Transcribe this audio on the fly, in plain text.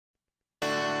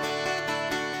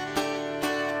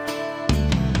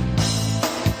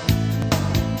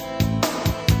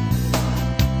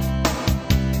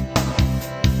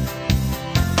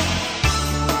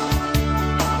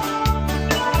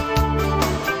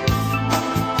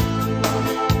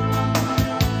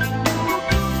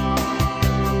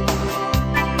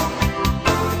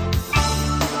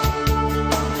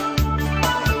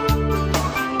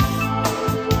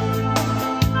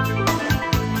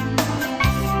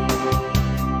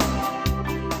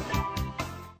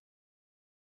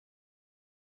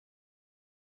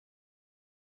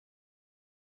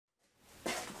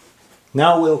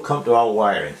Now we'll come to our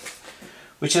wiring,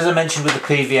 which, as I mentioned with the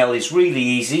PVL, is really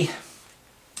easy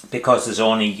because there's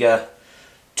only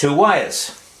 2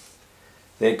 wires.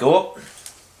 They go up,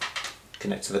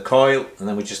 connect to the coil, and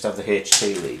then we just have the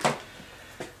HT lead.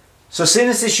 So seeing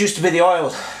as this used to be the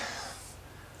oil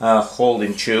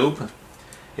holding tube,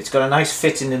 it's got a nice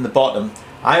fitting in the bottom.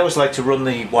 I always like to run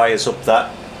the wires up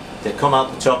that. They come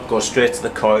out the top, go straight to the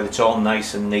coil. It's all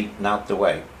nice and neat and out the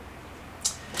way.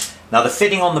 Now the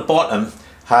fitting on the bottom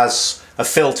has a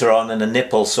filter on and a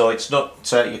nipple, so it's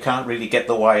not you can't really get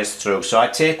the wires through. So I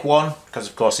take one, because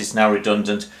of course it's now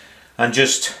redundant, and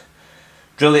just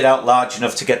drill it out large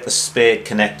enough to get the spade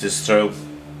connectors through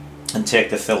and take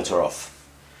the filter off.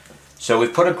 So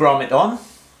we've put a grommet on.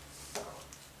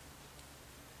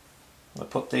 We'll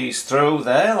put these through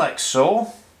there like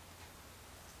so.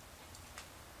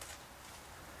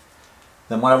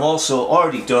 Then what I've also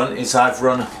already done is I've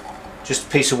run just a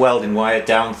piece of welding wire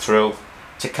down through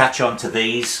to catch onto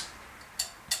these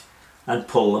and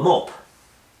pull them up.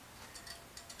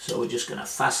 So we're just going to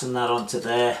fasten that onto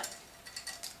there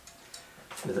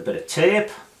with a bit of tape.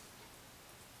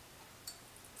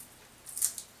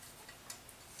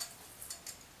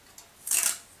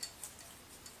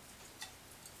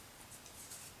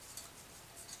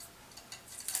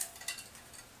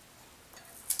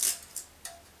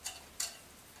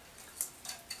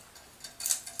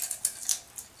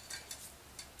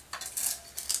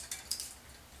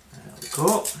 There we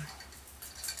go.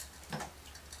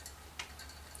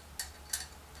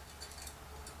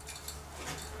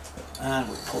 And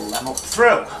we pull them up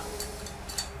through.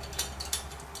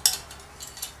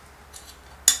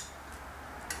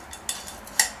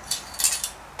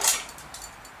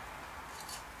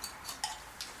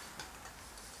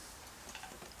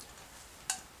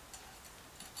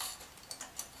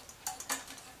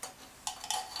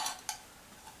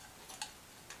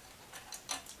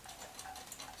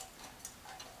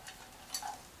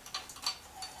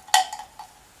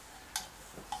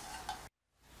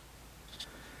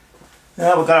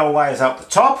 Now we've got our wires out the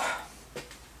top,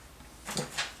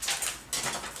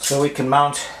 so we can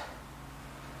mount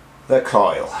the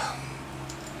coil.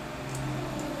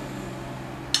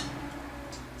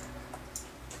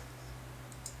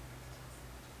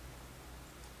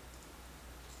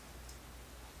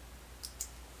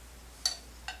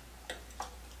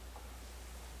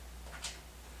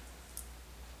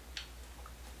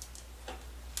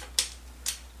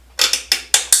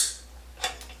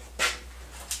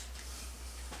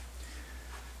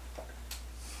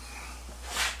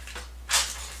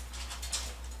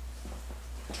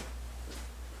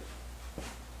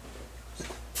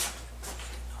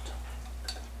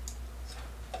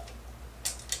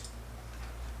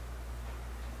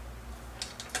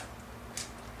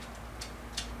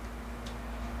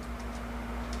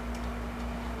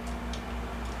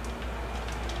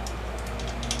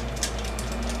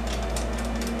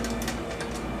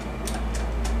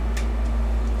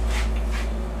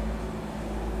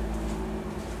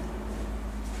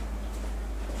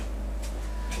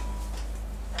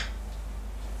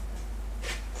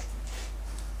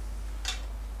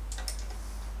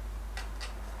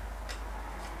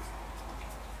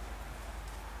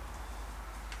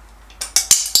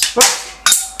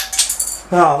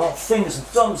 Oh, a lot of fingers and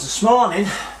thumbs this morning.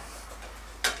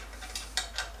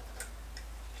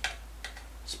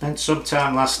 Spent some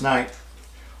time last night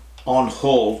on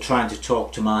hold trying to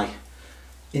talk to my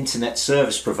internet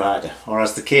service provider, or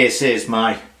as the case is,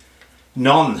 my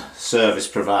non-service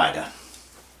provider.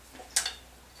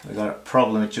 We've got a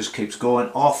problem, it just keeps going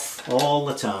off all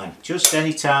the time, just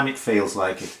any time it feels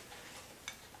like it.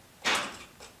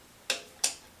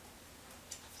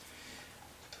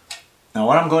 Now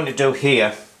what I'm going to do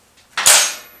here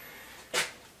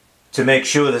to make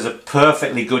sure there's a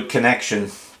perfectly good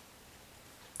connection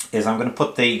is I'm going to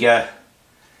put the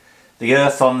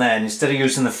earth on there, and instead of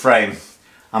using the frame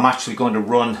I'm actually going to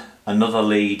run another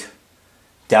lead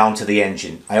down to the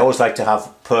engine. I always like to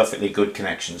have perfectly good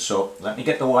connections, so let me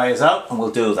get the wires out and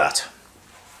we'll do that.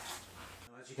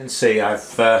 As you can see,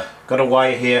 I've got a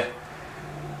wire here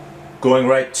going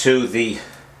right to the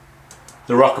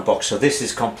rocker box, so this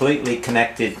is completely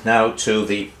connected now to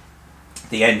the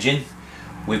engine.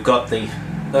 We've got the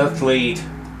earth lead,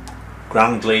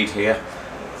 ground lead here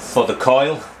for the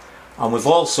coil, and we've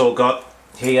also got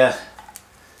here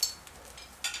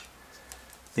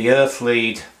the earth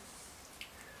lead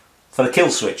for the kill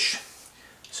switch.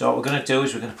 So what we're going to do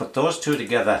is we're going to put those two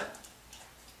together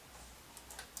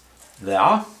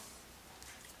there,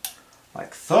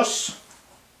 like thus.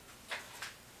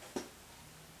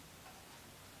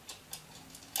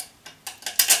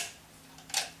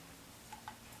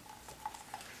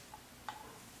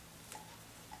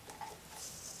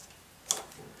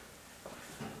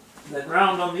 Then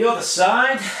round on the other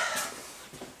side,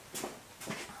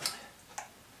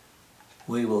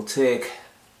 we will take,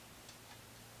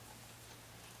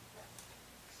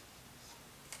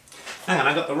 hang on,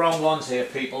 I got the wrong ones here,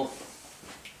 people.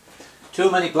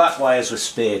 Too many black wires with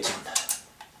spades in.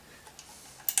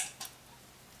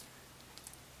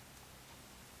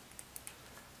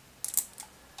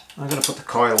 I'm going to put the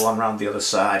coil one round the other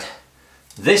side.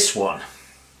 This one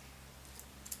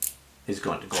is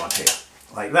going to go on here,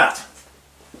 like that.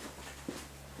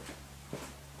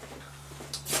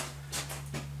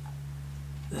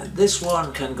 Then this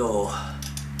one can go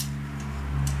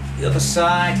the other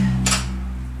side.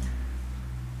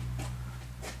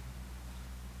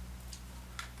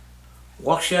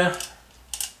 Washer.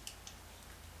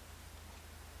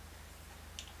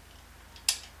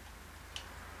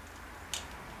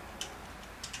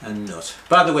 And nut.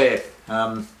 By the way,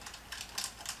 I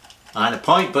had a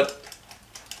point, but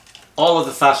all of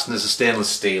the fasteners are stainless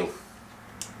steel.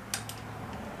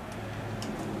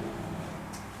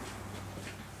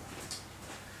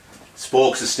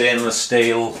 Spokes are stainless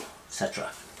steel, etc.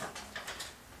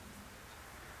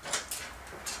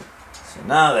 So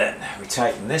now then, we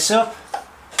tighten this up.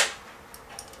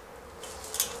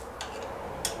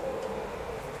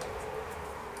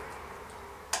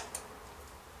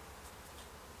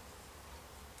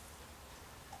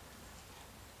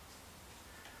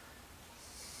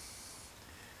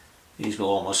 These will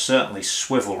almost certainly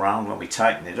swivel round when we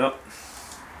tighten it up.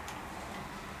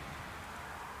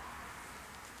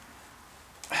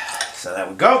 So there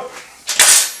we go.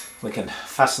 We can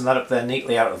fasten that up there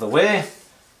neatly out of the way.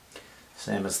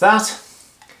 Same as that.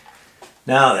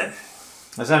 Now then,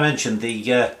 as I mentioned,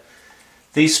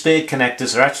 these spade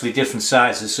connectors are actually different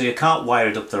sizes, so you can't wire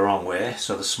it up the wrong way.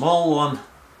 So the small one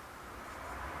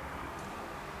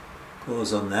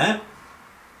goes on there.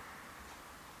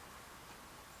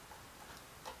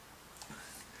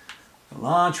 The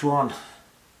large one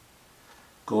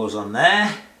goes on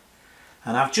there,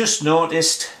 and I've just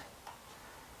noticed,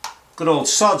 good old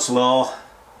sod's law,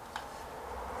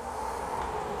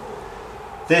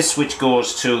 this which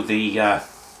goes to the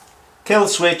kill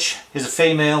switch is a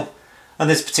female, and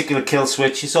this particular kill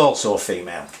switch is also a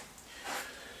female.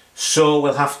 So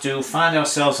we'll have to find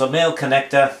ourselves a male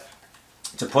connector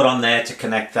to put on there to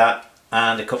connect that,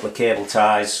 and a couple of cable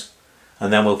ties,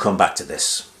 and then we'll come back to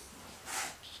this.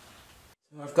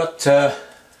 I've got a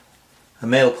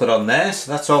male put on there,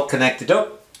 so that's all connected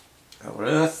up. Over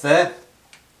earth there.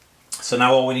 So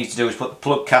now all we need to do is put the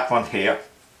plug cap on here.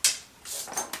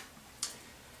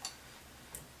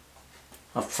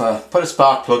 I've put a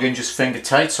spark plug in just finger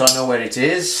tight so I know where it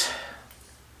is.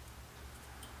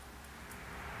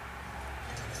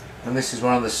 And this is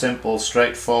one of the simple,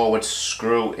 straightforward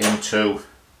screw into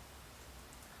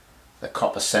the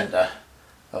copper centre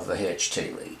of the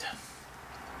HT lead.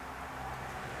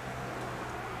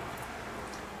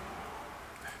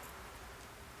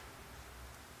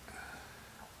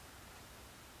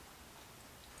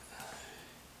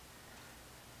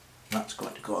 That's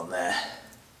going to go on there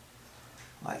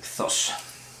like thus.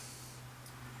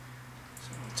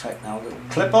 So we'll tighten our little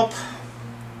clip up.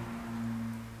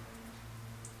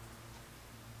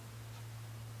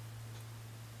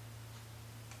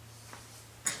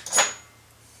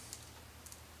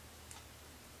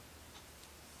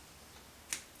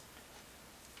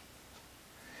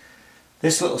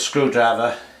 This little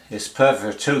screwdriver is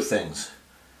perfect for two things.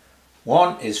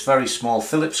 One is very small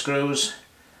Phillips screws,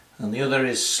 and the other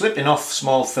is slipping off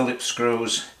small Phillips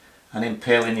screws and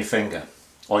impaling your finger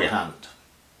or your hand.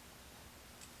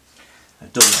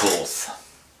 I've done both.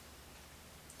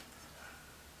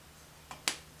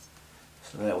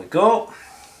 So there we go.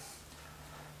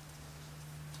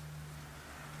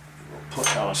 We'll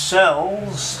put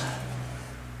ourselves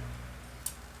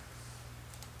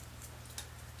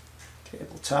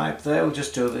cable tie up there. We'll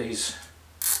just do these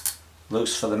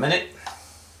loose for the minute.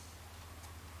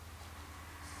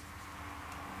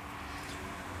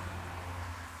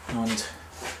 And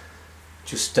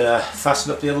just fasten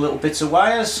up the other little bits of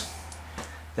wires.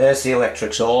 There's the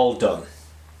electrics all done.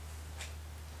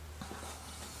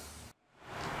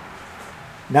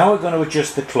 Now we're going to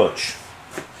adjust the clutch.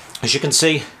 As you can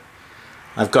see,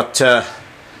 I've got a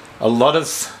lot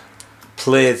of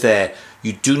play there.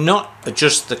 You do not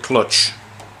adjust the clutch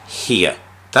here.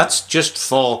 That's just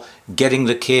for getting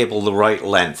the cable the right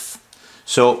length.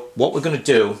 So what we're going to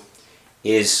do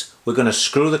is we're going to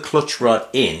screw the clutch rod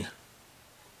in,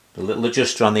 the little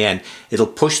adjuster on the end. It'll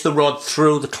push the rod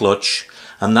through the clutch,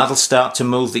 and that'll start to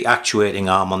move the actuating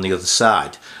arm on the other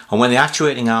side. And when the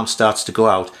actuating arm starts to go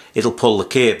out, it'll pull the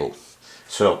cable.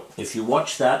 So if you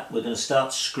watch that, we're going to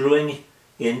start screwing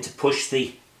in to push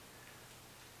the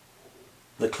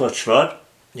clutch rod.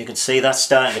 You can see that's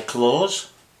starting to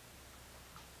close.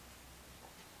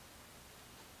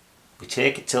 We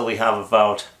take it till we have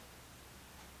about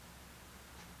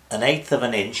 1/8 of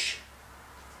an inch,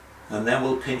 and then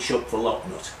we'll pinch up the lock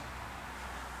nut.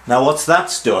 Now once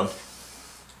that's done,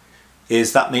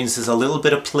 is that means there's a little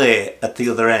bit of play at the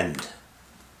other end.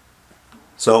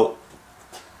 So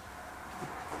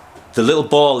the little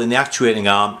ball in the actuating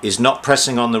arm is not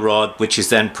pressing on the rod, which is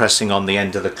then pressing on the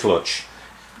end of the clutch.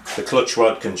 The clutch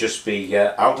rod can just be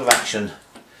out of action.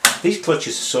 These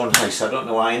clutches are so nice, I don't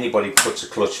know why anybody puts a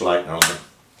clutch lightener on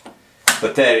them.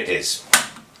 But there it is.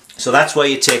 So that's where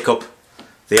you take up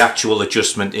the actual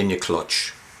adjustment in your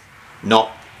clutch.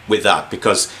 Not with that,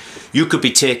 because you could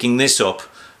be taking this up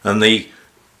and the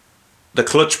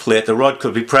clutch plate, the rod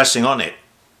could be pressing on it.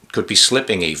 It could be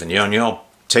slipping even, you know, and you're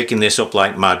taking this up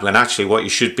like mad, when actually what you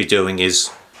should be doing is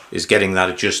getting that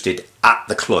adjusted at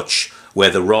the clutch, where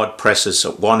the rod presses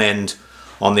at one end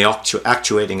on the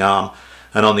actuating arm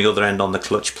and on the other end on the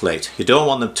clutch plate. You don't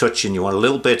want them touching, you want a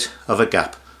little bit of a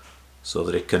gap so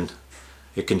that it can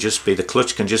just be, the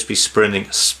clutch can just be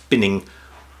spinning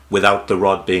without the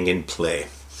rod being in play.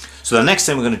 So the next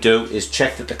thing we're going to do is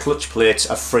check that the clutch plates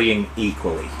are freeing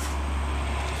equally.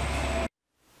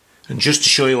 And just to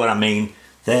show you what I mean,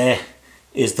 there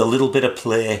is the little bit of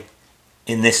play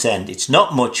in this end. It's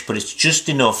not much, but it's just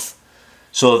enough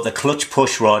so that the clutch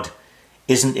push rod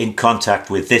isn't in contact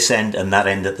with this end and that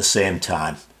end at the same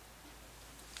time.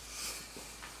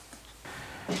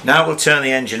 Now we'll turn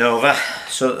the engine over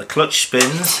so that the clutch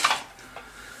spins.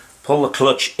 Pull the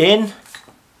clutch in,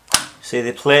 see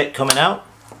the plate coming out,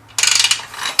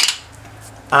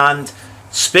 and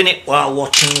spin it while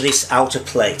watching this outer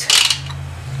plate.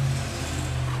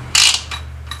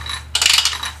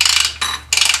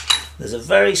 There's a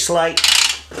very slight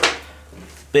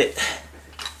bit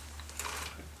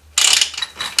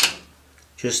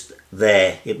just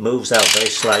there, it moves out very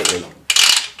slightly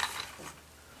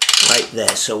right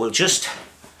there, so we'll just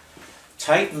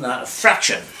tighten that a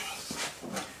fraction.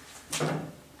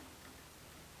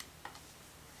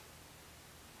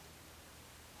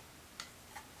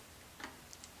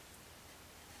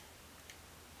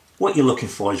 What you're looking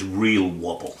for is real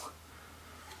wobble,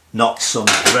 not some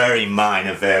very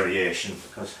minor variation,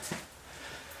 because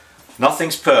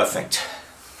nothing's perfect.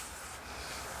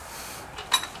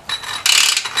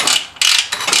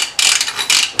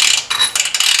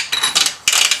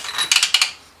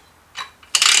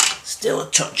 Still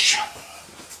a touch.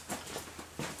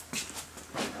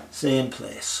 Same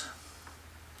place.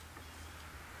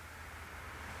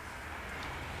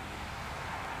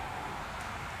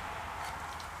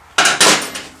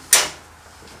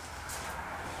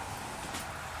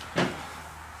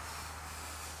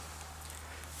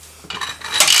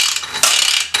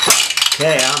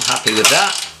 Okay, I'm happy with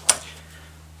that.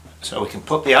 So we can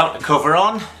put the outer cover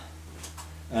on.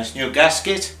 Nice new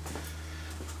gasket.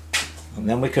 And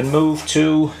then we can move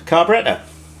to carburetor.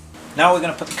 Now we're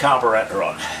going to put the carburetor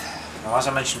on. Now, as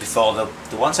I mentioned before,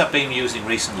 the ones I've been using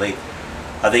recently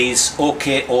are these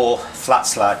OKO flat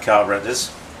slide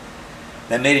carburetors.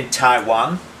 They're made in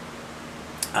Taiwan.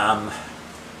 I'm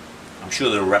sure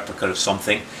they're a replica of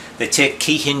something. They take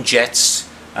Kihin jets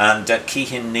and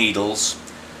Kihin needles,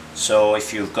 so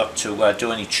if you've got to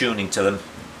do any tuning to them,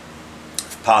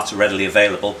 parts are readily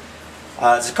available.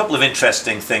 There's a couple of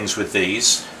interesting things with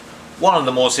these. One of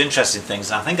the most interesting things,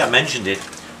 and I think I mentioned it,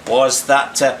 was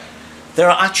that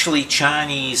there are actually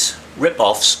Chinese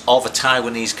rip-offs of a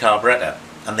Taiwanese carburetor,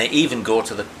 and they even go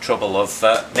to the trouble of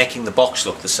making the box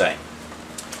look the same.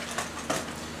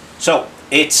 So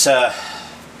it's a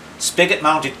spigot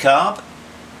mounted carb.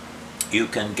 You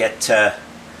can get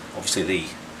obviously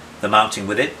the mounting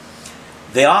with it.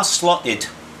 They are slotted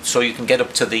so you can get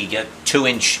up to the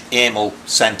 2-inch AML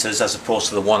centres as opposed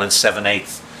to the 1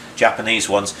 7/8 Japanese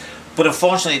ones. But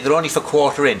unfortunately they're only for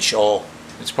 1/4 inch, or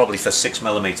it's probably for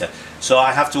 6mm. So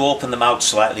I have to open them out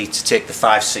slightly to take the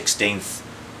 5/16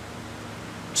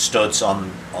 studs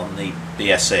on the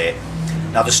BSA.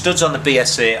 Now the studs on the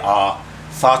BSA are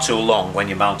far too long when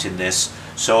you're mounting this,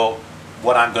 so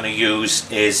what I'm going to use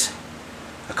is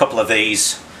a couple of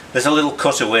these. There's a little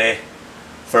cutaway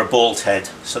for a bolt head,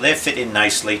 so they fit in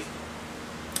nicely.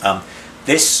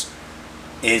 This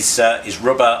is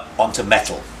rubber onto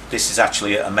metal. This is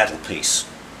actually a metal piece,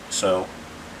 so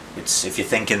it's, if you're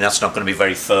thinking that's not going to be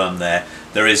very firm there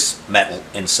is metal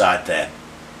inside there.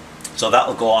 So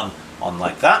that'll go on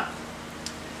like that.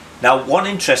 Now one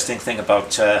interesting thing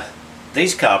about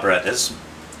these carburetors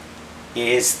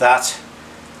is that,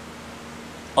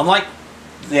 unlike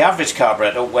the average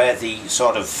carburetor where the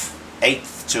sort of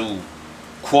eighth to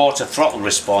quarter throttle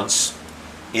response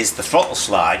is the throttle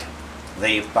slide,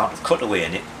 the amount of cutaway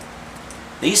in it.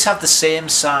 These have the same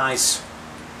size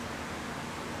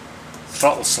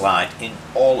throttle slide in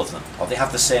all of them, or they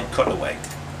have the same cutaway.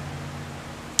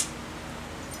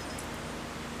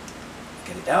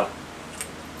 Get it out.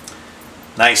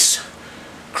 Nice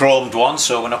chromed one,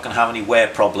 so we're not going to have any wear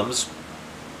problems.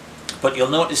 But you'll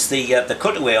notice the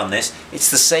cutaway on this, it's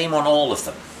the same on all of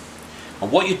them.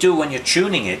 And what you do when you're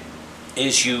tuning it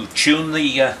is you tune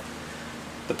the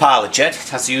pilot jet. It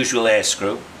has the usual air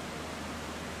screw,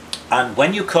 and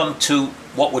when you come to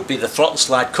what would be the throttle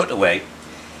slide cutaway,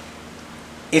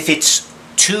 if it's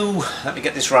too, let me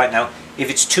get this right now, if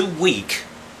it's too weak,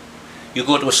 you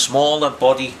go to a smaller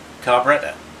body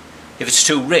carburetor. If it's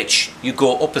too rich, you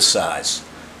go up a size.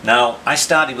 Now, I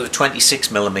started with a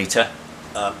 26mm,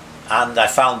 and I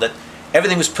found that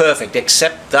everything was perfect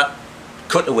except that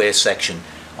cutaway section.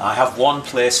 I have one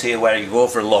place here where you go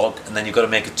over a log and then you've got to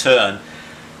make a turn,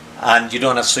 and you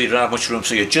don't have much room,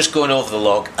 so you're just going over the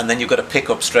log and then you've got to pick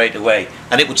up straight away,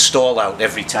 and it would stall out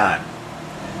every time.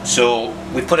 So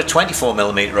we put a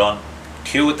 24mm on,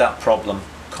 cured that problem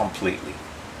completely.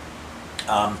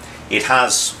 It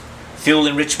has fuel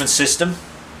enrichment system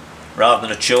rather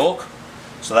than a choke,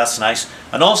 so that's nice.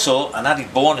 And also an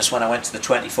added bonus when I went to the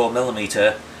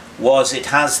 24mm was it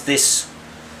has this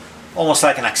almost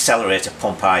like an accelerator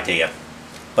pump idea,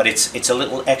 but it's a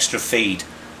little extra feed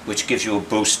which gives you a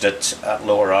boost at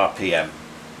lower RPM.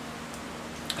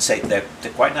 I say they're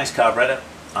quite nice carburetor.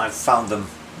 I've found them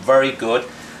very good.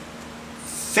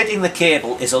 Fitting the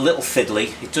cable is a little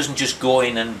fiddly. It doesn't just go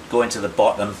in and go into the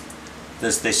bottom.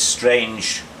 There's this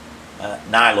strange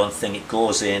nylon thing, it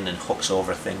goes in and hooks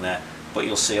over a thing there, but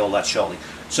you'll see all that shortly.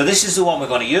 So this is the one we're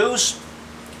going to use.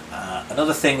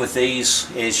 Another thing with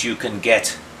these is you can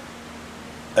get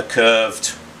a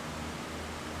curved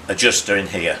adjuster in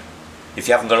here. If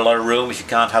you haven't got a lot of room, if you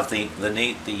can't have the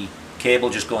cable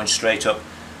just going straight up,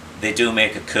 they do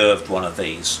make a curved one of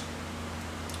these.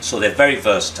 So they're very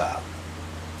versatile.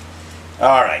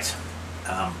 Alright,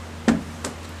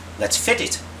 let's fit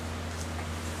it.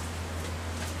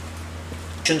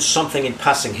 Something in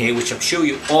passing here which I'm sure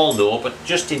you all know, but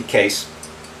just in case,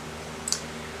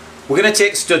 we're going to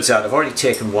take studs out. I've already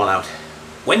taken one out.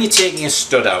 When you're taking a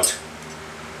stud out,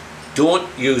 don't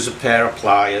use a pair of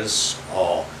pliers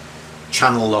or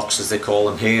channel locks as they call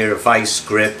them here, a vice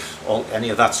grip, or any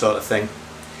of that sort of thing.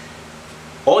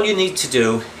 All you need to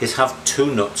do is have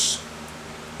two nuts.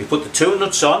 You put the two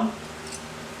nuts on,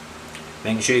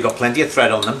 making sure you've got plenty of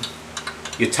thread on them.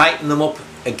 You tighten them up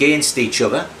against each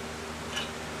other,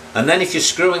 and then if you're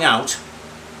screwing out,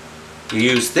 you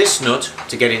use this nut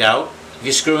to get it out. If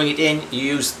you're screwing it in, you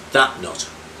use that nut.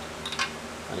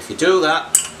 And if you do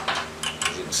that,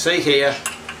 as you can see here,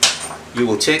 you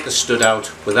will take the stud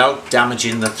out without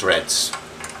damaging the threads.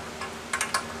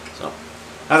 So,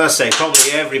 as I say,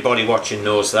 probably everybody watching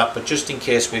knows that, but just in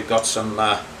case we've got some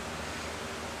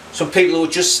people who are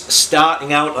just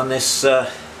starting out on this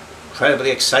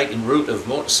incredibly exciting route of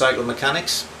motorcycle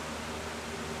mechanics,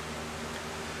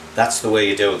 that's the way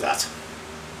you do that.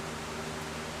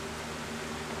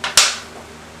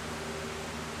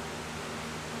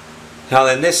 Now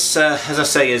then, this, as I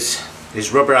say, is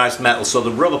rubberized metal, so the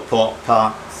rubber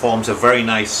part forms a very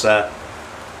nice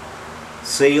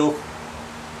seal.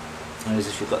 And as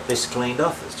if you've got this cleaned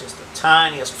off, there's just the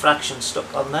tiniest fraction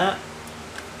stuck on there.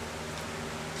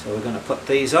 So we're going to put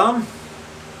these on.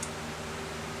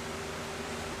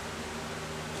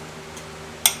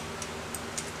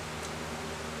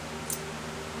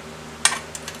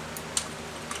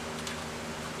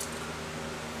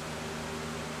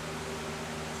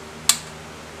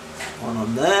 One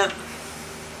on there.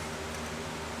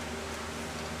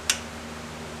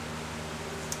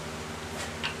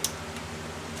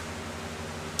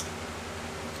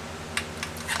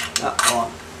 That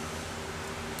one.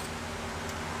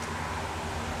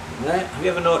 There. Have you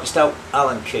ever noticed how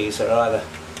Allen keys are either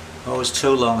always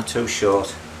too long or too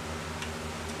short?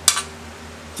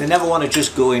 They never want to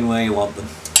just go in where you want them.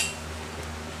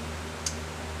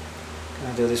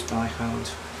 Can I do this by hand?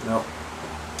 No.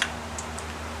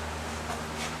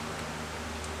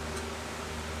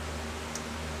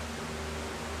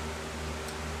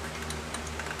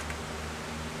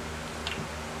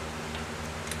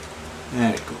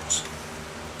 There it goes.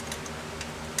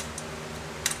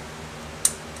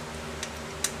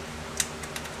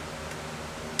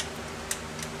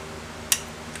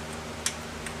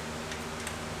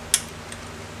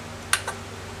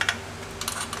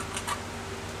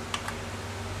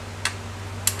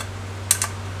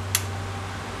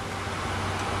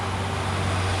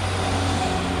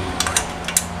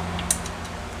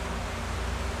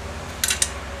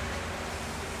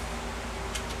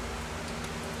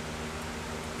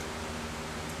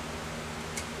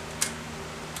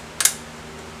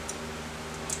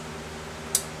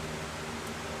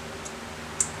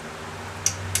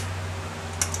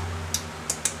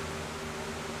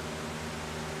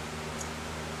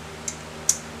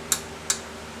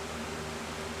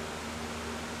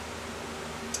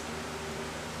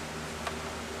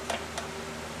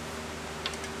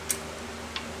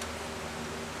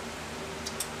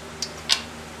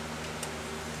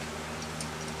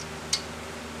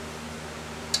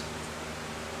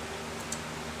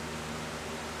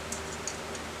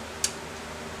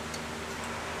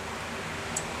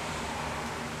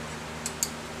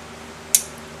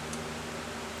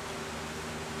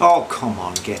 Oh, come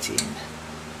on, get in.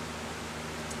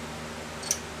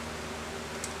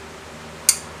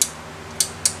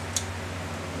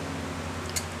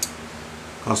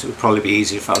 Of course, it would probably be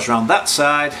easier if I was around that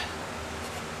side,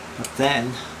 but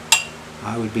then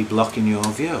I would be blocking your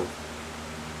view.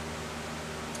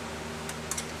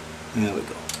 There we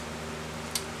go.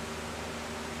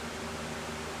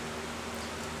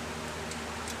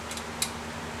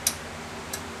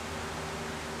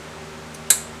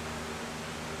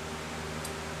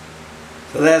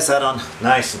 So there's that on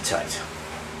nice and tight.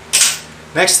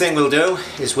 Next thing we'll do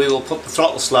is we will put the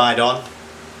throttle slide on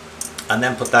and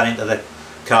then put that into the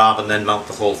carb and then mount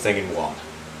the whole thing in one.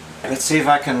 Let's see if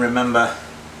I can remember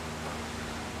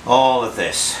all of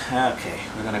this. Okay,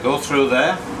 we're going to go through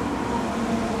there.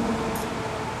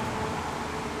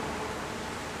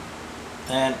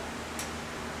 Then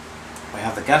we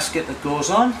have the gasket that goes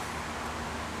on.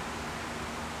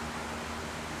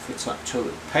 Fits on two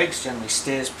little pegs, generally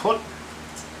stays put.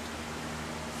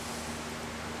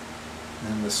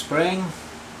 Then the spring.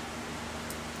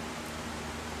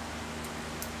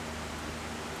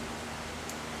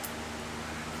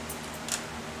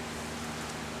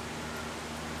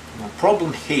 My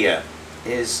problem here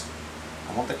is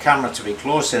I want the camera to be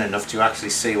close in enough to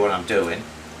actually see what I'm doing,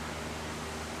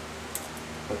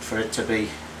 but for it to be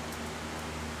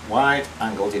wide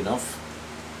angled enough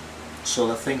so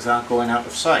that things aren't going out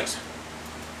of sight.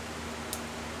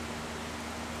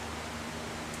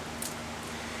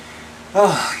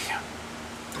 Oh, yeah,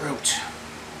 brute.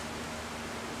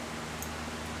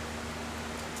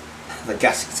 The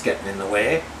gasket's getting in the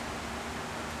way.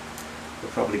 We're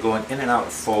probably going in and out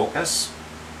of focus.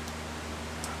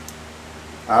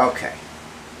 Okay.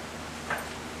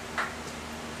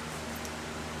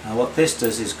 Now what this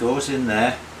does is goes in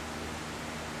there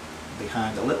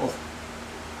behind a little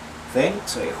thing,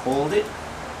 so you hold it.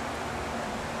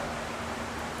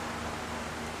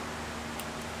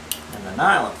 And the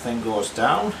nylon thing goes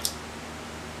down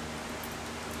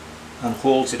and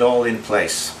holds it all in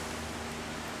place.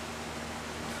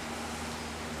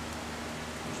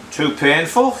 Too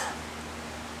painful.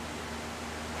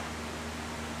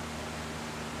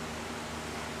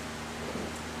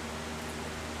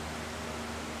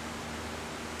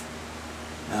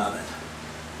 Now then,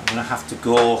 I'm going to have to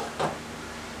go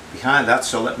behind that,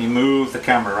 so let me move the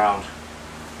camera around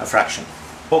a fraction.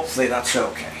 Hopefully that's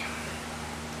okay.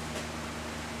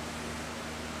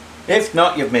 If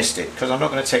not, you've missed it, because I'm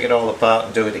not going to take it all apart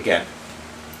and do it again,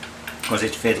 because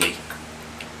it's fiddly.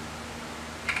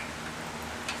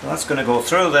 So that's going to go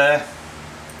through there,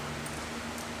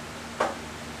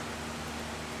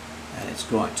 and it's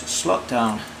going to slot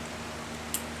down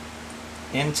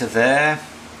into there.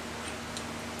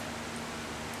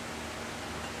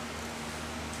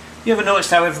 You ever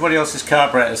noticed how everybody else's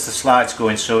carburetors, the slides go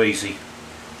in so easily,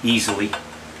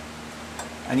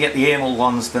 and yet the Amel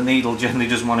ones, the needle generally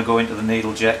doesn't want to go into the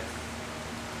needle jet,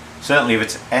 certainly if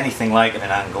it's anything like at an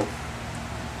angle.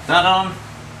 That on.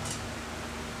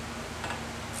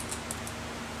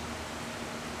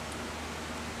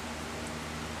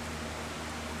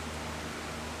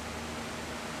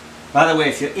 By the way,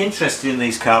 if you're interested in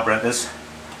these carburetors,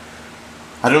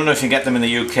 I don't know if you get them in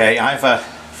the UK. I have a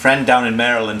friend down in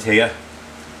Maryland here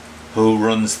who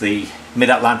runs the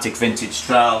Mid-Atlantic Vintage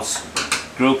Trials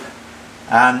group,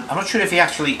 and I'm not sure if he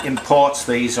actually imports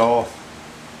these or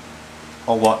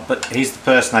what, but he's the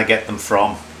person I get them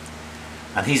from,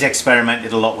 and he's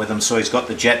experimented a lot with them, so he's got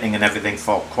the jetting and everything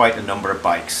for quite a number of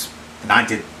bikes, and I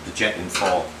did the jetting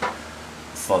for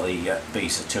the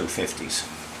Beazer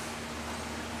 250s.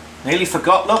 Nearly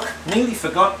forgot, look, nearly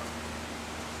forgot.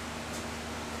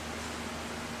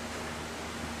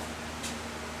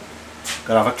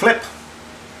 Gotta have a clip.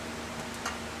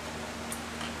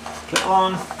 Clip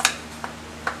on.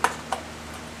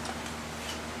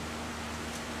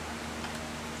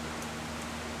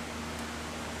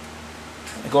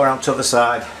 Go around to the other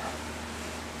side.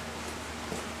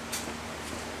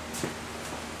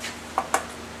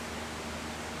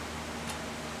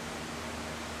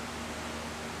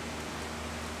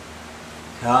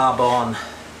 Carbon.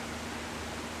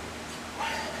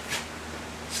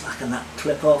 Slacken that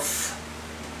clip off.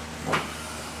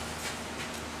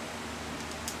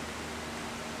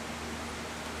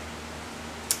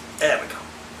 There we go.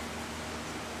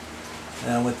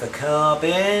 Now with the carb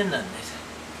in and it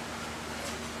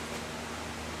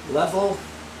level.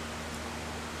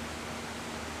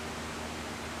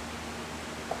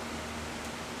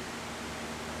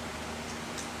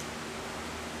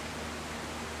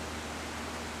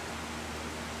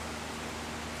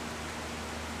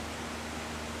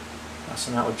 That's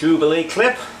now a Jubilee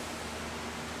clip.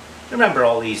 Remember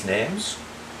all these names.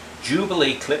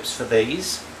 Jubilee clips for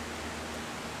these.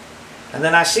 And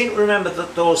then I seem to remember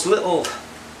that those little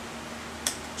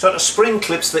sort of spring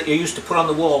clips that you used to put on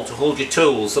the wall to hold your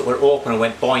tools that were open and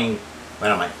went boing.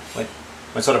 Where am I? Went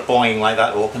sort of boing like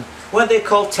that open. Weren't they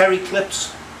called Terry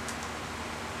clips?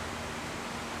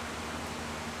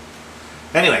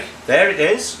 Anyway, there it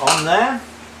is on there.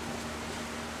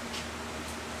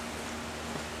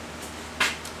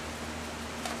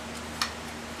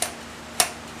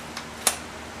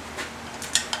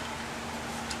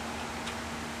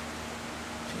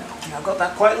 I've got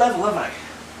that quite level, haven't I?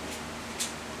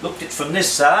 Looked it from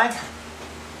this side.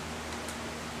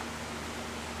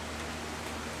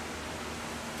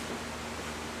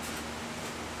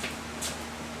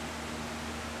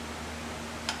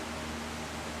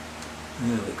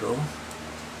 There we go.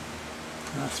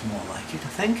 That's more like it, I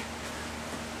think.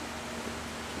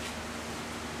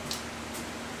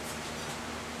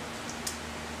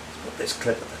 Let's put this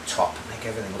clip at the top and make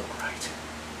everything look right.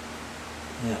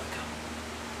 There we go.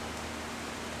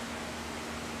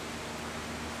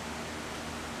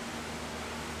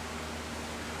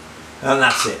 And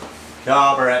that's it.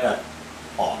 Carburetor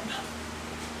on.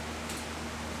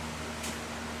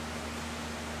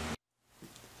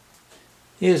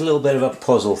 Here's a little bit of a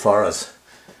puzzle for us.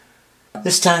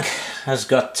 This tank has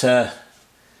got 2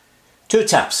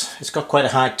 taps. It's got quite a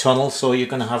high tunnel, so you're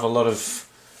going to have a lot of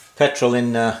petrol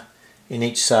in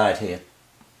each side here.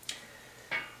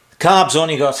 The carb's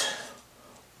only got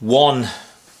 1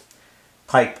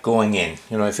 pipe going in.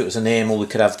 You know, if it was an Amel, we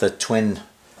could have the twin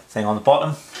thing on the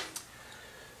bottom.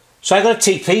 So I got a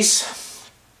T-piece.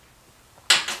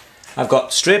 I've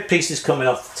got straight pieces coming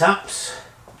off the taps,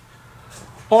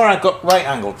 or I've got right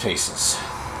angled pieces.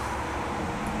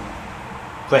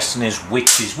 Question is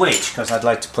which is which, because I'd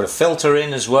like to put a filter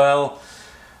in as well,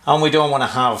 and we don't want to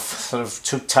have sort of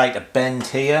too tight a bend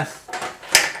here.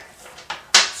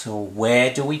 So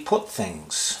where do we put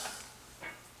things?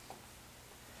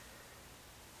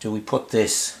 Do we put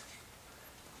this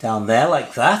down there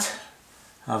like that?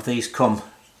 Have these come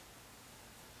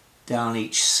down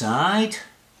each side,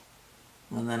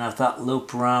 and then have that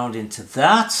loop round into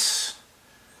that?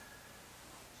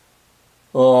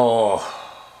 Or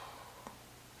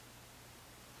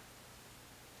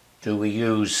do we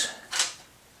use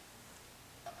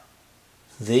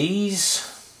these?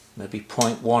 Maybe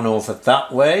point 1 over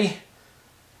that way,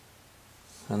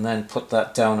 and then put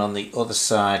that down on the other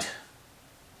side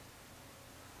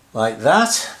like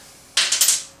that.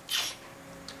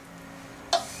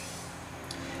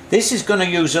 This is going to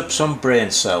use up some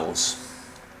brain cells.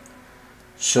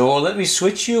 So let me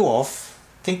switch you off,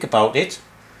 think about it,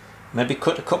 maybe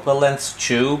cut a couple of lengths of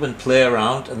tube and play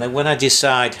around, and then when I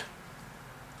decide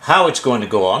how it's going to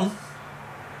go on,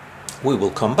 we will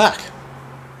come back.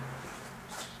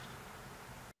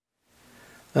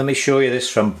 Let me show you this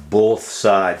from both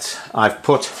sides. I've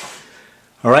put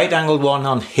a right angled one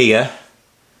on here,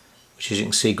 which as you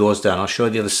can see goes down. I'll show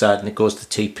you the other side, and it goes to the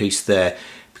T-piece there,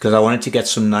 because I wanted to get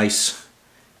some nice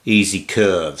easy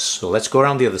curves. So let's go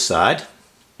around the other side.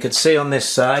 You can see on this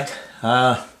side,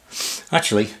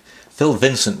 actually Phil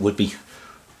Vincent would be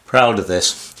proud of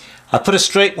this. I put a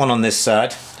straight one on this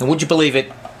side, and would you believe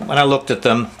it, when I looked at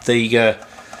them, the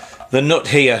nut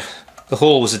here, the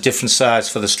hole was a different size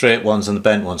for the straight ones and the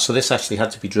bent ones, so this actually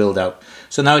had to be drilled out.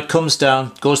 So now it comes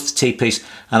down, goes to the T-piece,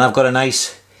 and I've got a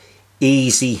nice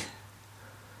easy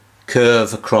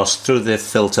curve across through the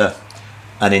filter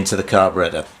and into the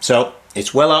carburetor. So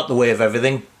it's well out the way of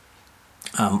everything.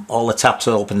 All the taps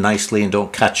are open nicely and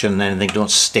don't catch on anything, don't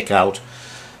stick out.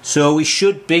 So we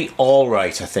should be all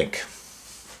right, I think.